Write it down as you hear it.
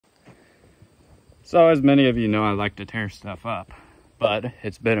So as many of you know, I like to tear stuff up, but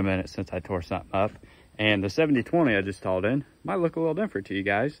it's been a minute since I tore something up. And the 7020 I just hauled in might look a little different to you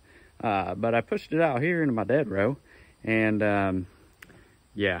guys. But I pushed it out here into my dead row. And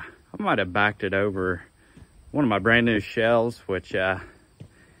yeah, I might have backed it over one of my brand new shelves, which kind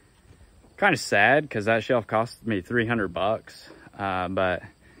of sad because that shelf cost me 300 bucks. But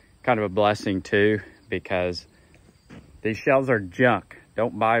kind of a blessing too, because these shelves are junk.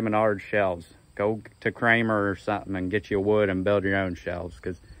 Don't buy Menards shelves. Go to Kramer or something and get you wood and build your own shelves,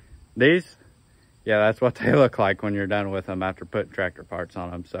 because these, yeah, that's what they look like when you're done with them after putting tractor parts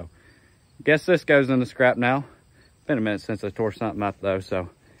on them. So guess this goes in the scrap now. Been a minute since I tore something up though, so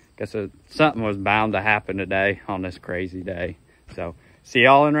guess something was bound to happen today on this crazy day. So see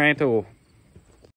y'all in Rantoul.